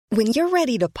When you're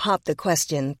ready to pop the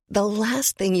question, the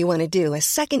last thing you want to do is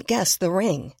second-guess the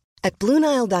ring. At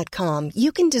BlueNile.com,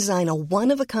 you can design a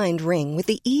one-of-a-kind ring with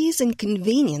the ease and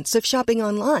convenience of shopping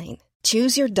online.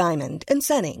 Choose your diamond and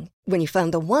setting. When you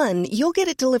find the one, you'll get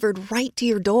it delivered right to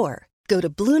your door. Go to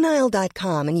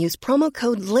BlueNile.com and use promo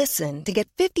code LISTEN to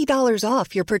get $50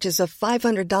 off your purchase of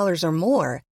 $500 or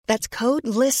more. That's code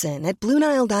LISTEN at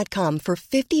BlueNile.com for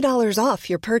 $50 off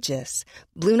your purchase.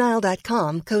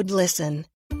 BlueNile.com, code LISTEN.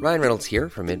 Ryan Reynolds here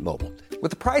from Mint Mobile. With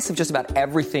the price of just about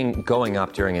everything going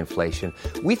up during inflation,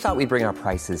 we thought we'd bring our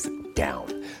prices down.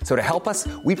 So to help us,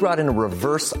 we brought in a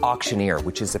reverse auctioneer,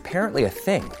 which is apparently a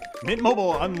thing. Mint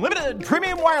Mobile Unlimited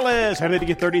Premium Wireless. How to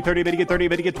get 30, 30, bit to get 30,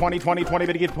 bit to get 20, 20, 20,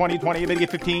 bit to get 20, 20, bit to get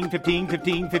 15, 15,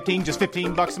 15, 15, just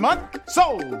 $15 a month?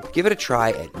 Sold! Give it a try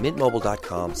at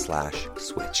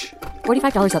mintmobile.com/switch.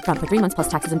 $45 up front for 3 months plus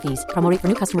taxes and fees. Promo rate for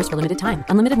new customers for limited time.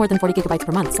 Unlimited more than 40 gigabytes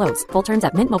per month. Slows full terms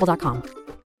at mintmobile.com.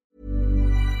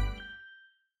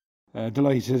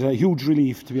 Delighted, a huge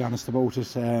relief to be honest about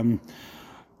it.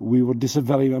 We were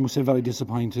very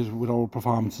disappointed with our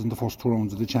performances in the first 2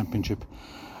 rounds of the championship.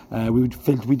 We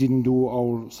felt we didn't do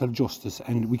ourselves justice,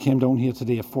 and we came down here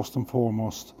today first and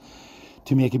foremost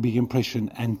to make a big impression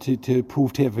and to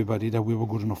prove to everybody that we were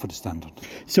good enough for the standard.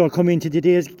 So coming into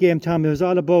today's game, Tom, it was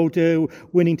all about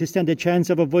winning to stand a chance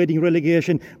of avoiding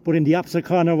relegation, but in the opposite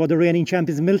corner were the reigning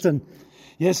champions Milton.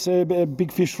 Yes, a big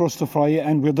fish for us to fry,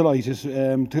 and we're delighted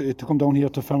to come down here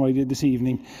to Fermoy this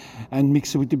evening and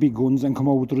mix it with the big guns and come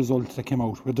out with the results that came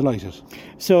out. We're delighted.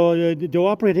 So they're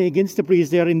operating against the breeze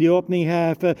there in the opening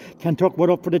half. Kanturk were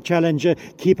up for the challenge.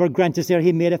 Keeper Grantis there,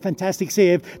 he made a fantastic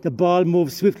save. The ball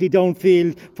moved swiftly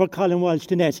downfield for Colin Walsh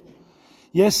to net.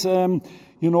 Yes,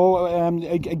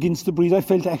 against the breeze, I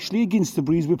felt actually against the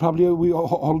breeze we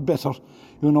held better.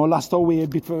 Lost our way a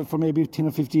bit for maybe 10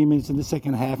 or 15 minutes in the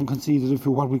second half and conceded a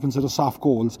few what we consider soft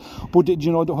goals. But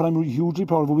what I'm hugely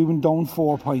proud of, we went down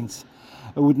 4 points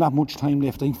with not much time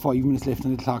left. I think 5 minutes left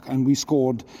on the clock, and we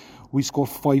scored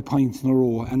 5 points in a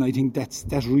row, and I think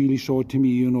that really showed to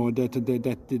me,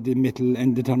 that the mettle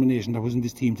and determination that was in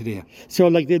this team today. So,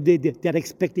 like they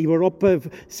expected, you were up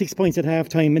 6 points at half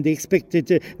time, and they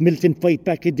expected Milton fight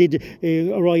back. It did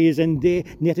arise, and they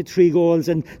netted 3 goals,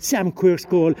 and Sam Quirk's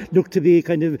goal looked to be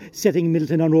kind of setting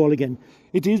Milton on roll again.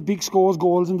 It is big scores.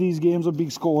 Goals in these games are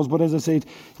big scores, but as I said,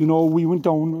 we went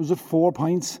down. Was it 4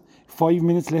 points? 5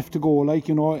 minutes left to go,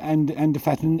 and the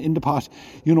fat in the pot,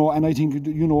 and I think,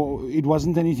 it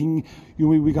wasn't anything.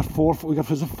 We got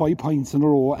 5 points in a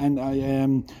row,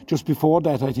 and just before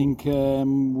that, I think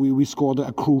we scored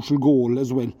a crucial goal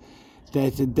as well.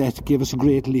 That gave us a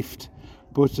great lift.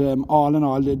 But all in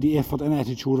all, the effort and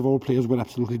attitude of our players were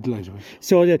absolutely delighted with.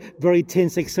 So very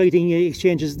tense, exciting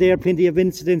exchanges there. Plenty of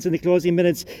incidents in the closing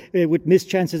minutes with missed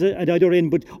chances at either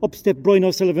end. But up stepped Brian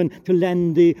O'Sullivan to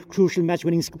land the crucial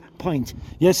match-winning point.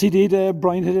 Yes, he did.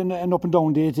 Brian had an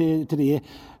up-and-down day today.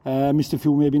 Missed a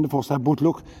few maybe in the first half, but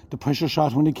look, the pressure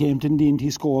shot when it came to the end, he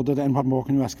scored it, and what more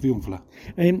can you ask of a young fella?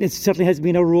 It certainly has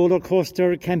been a roller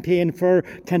coaster campaign for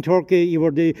Kanturk. You were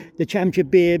the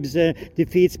championship babes,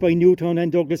 defeats by Newtown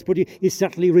and Douglas, but you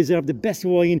certainly reserved the best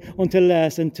wine until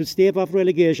last, and to stave off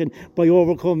relegation by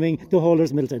overcoming the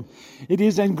haulers Milton. It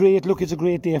is, and great. Look, it's a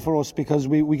great day for us because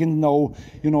we can now,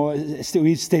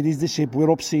 we steadies the ship.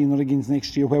 We're up senior against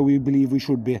next year where we believe we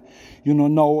should be.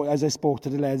 Now, as I spoke to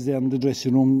the lads there in the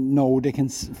dressing room, now they can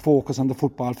focus on the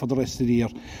football for the rest of the year.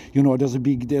 There's a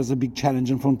big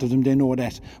challenge in front of them. They know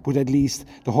that, but at least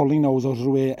the hurling now is out of the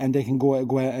way, and they can go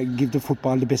give the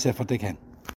football the best effort they can.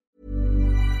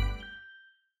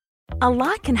 A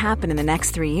lot can happen in the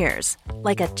next 3 years,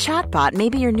 like a chatbot may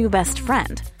be your new best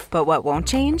friend. But what won't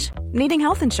change? Needing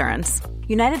health insurance.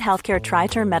 United Healthcare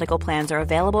Tri-Term Medical Plans are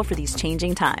available for these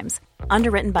changing times.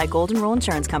 Underwritten by Golden Rule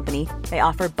Insurance Company, they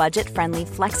offer budget-friendly,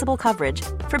 flexible coverage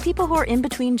for people who are in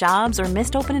between jobs or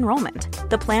missed open enrollment.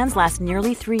 The plans last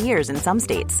nearly 3 years in some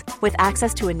states, with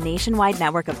access to a nationwide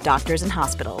network of doctors and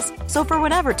hospitals. So for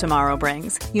whatever tomorrow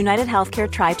brings, United Healthcare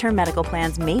Tri-Term Medical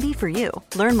Plans may be for you.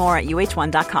 Learn more at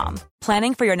uh1.com.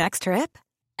 Planning for your next trip?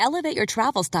 Elevate your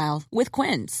travel style with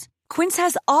Quince. Quince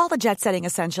has all the jet-setting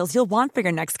essentials you'll want for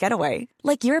your next getaway,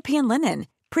 like European linen,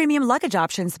 premium luggage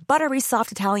options, buttery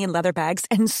soft Italian leather bags,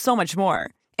 and so much more.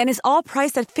 And is all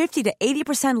priced at 50 to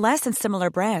 80% less than similar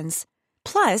brands.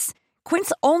 Plus,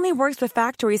 Quince only works with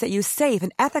factories that use safe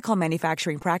and ethical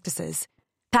manufacturing practices.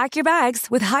 Pack your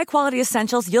bags with high-quality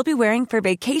essentials you'll be wearing for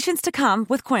vacations to come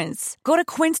with Quince. Go to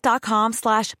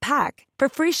quince.com/pack for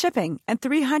free shipping and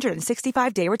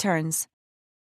 365-day returns.